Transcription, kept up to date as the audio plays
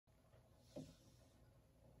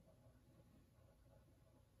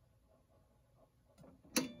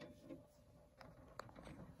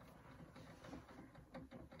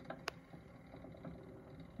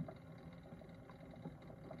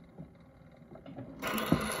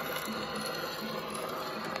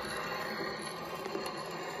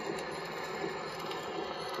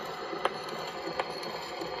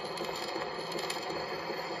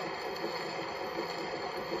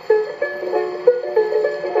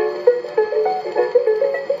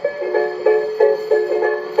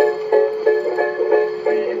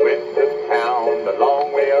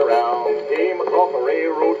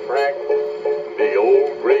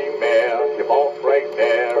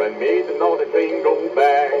train go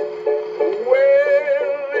by.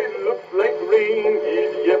 Well, it looks like rain,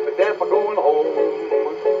 giddy up and dapper going home.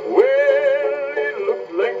 Well, it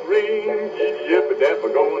looks like rain, giddy up and dapper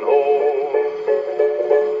going home.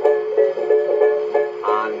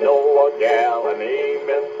 I know a gal, her name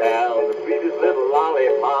is Sal, the sweetest little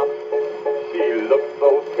lollipop. She looks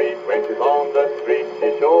so sweet when she's on the street, she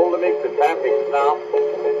sure makes the traffic stop.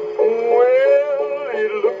 Well,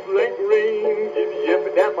 it looks like rain, giddy up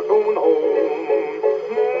and dapper going home.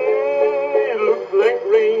 It looks like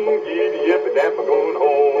rain, giddy up and dapper going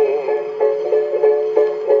home.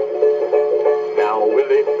 Now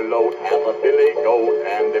Willie Float has a billy goat,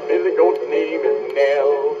 and the billy goat's name is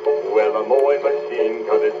Nell. Well, a mowing machine,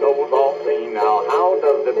 'cause it snows all clean. Now, how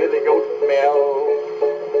does the billy goat smell?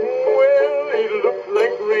 Well, it looks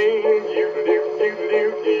like rain,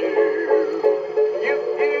 you-do-do-do-do-do.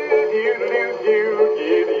 You-do-do-do-do,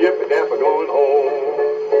 giddy up and dapper going home.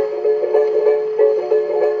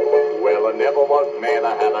 Well, I never was mad,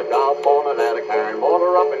 I had a job on a ladder carrying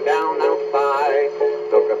water up and down outside.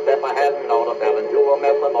 Took a step I hadn't oughta, fell into a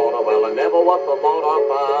mess of motor. Well, I never was so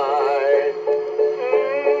mortified.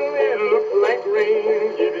 It looks like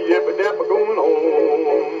rain, giddy up and dapper going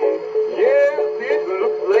home. Yes, it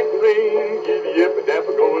looks like rain, giddy up and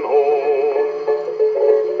dapper going home.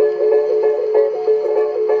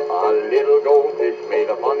 A little goldfish made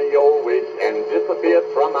a funny old wish and disappeared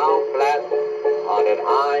from our flat. Hunted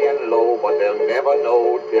high and low, but they'll never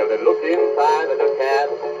know till they look inside of the cat.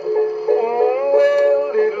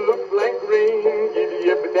 Well, it looks like rain,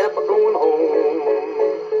 giddy up and dapper going home.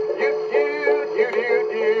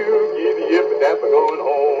 You-do-do-do-do, giddy up and dapper going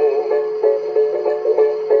home.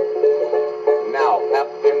 Now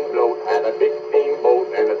Captain Bloat had a big steamboat,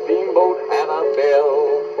 and the steamboat had a bell.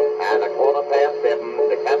 At 7:15,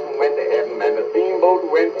 the captain went to heaven, and the steamboat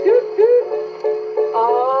went toot-toot.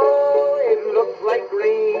 Oh, it looks like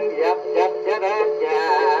rain,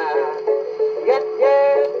 yap-yap-yap-yap-yap.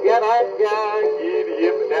 Yap-yap-yap-yap-yap, giddy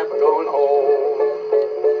up and dapper going home.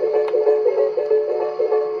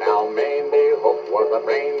 Now Mandy Hook was a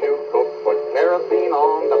brand new cook, put kerosene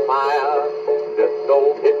on the fire. The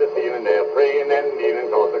stove hit the ceiling, they're praying and kneeling,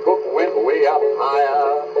 'cause the cook went way up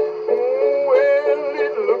higher. Well,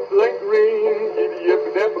 it looks like rain, giddy up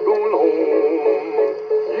and dapper going home.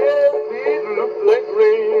 Yes, it looks like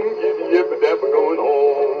rain, giddy up and dapper going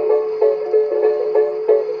home.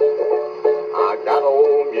 I got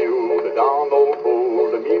old mule, the darned old fool,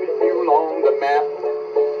 the meanest mule on the map.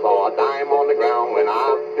 Saw a dime on the ground when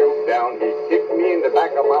I stooped down, he kicked me in the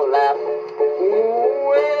back of my lap.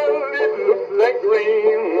 Well, it looks like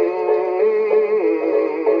rain.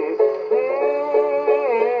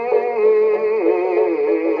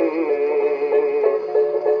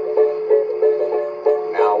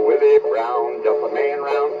 Now Willie Brown, just a man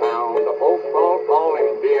round town, the folks all call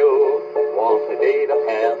him Bill. Wants the day to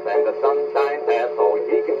pass and the sunshine pass, so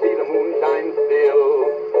he can see the moonshine still.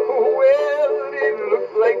 Well, it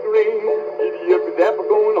looks like rain, giddy up and dapper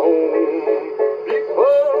going home.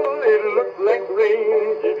 People, it looks like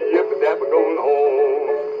rain, giddy up and dapper going home.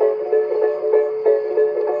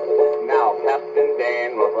 Now Captain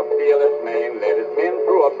Dan was a fearless man, led his men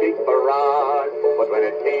through a big barrage. But when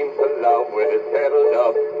it came to love with his saddled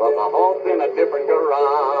up, was a horse in a different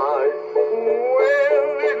garage.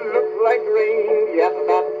 Well, it looks like rain,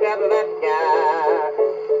 yap-yap-yap-yap-yap.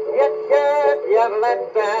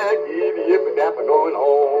 Yap-yap-yap-yap-yap, giddy up and dapper going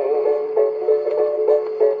home.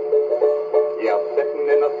 Yeah, sitting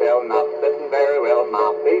in a cell, not sitting very well,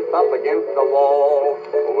 my face up against the wall.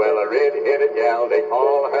 Well, a red-headed gal, they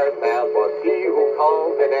call her Sal, was she who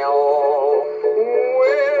calls it all.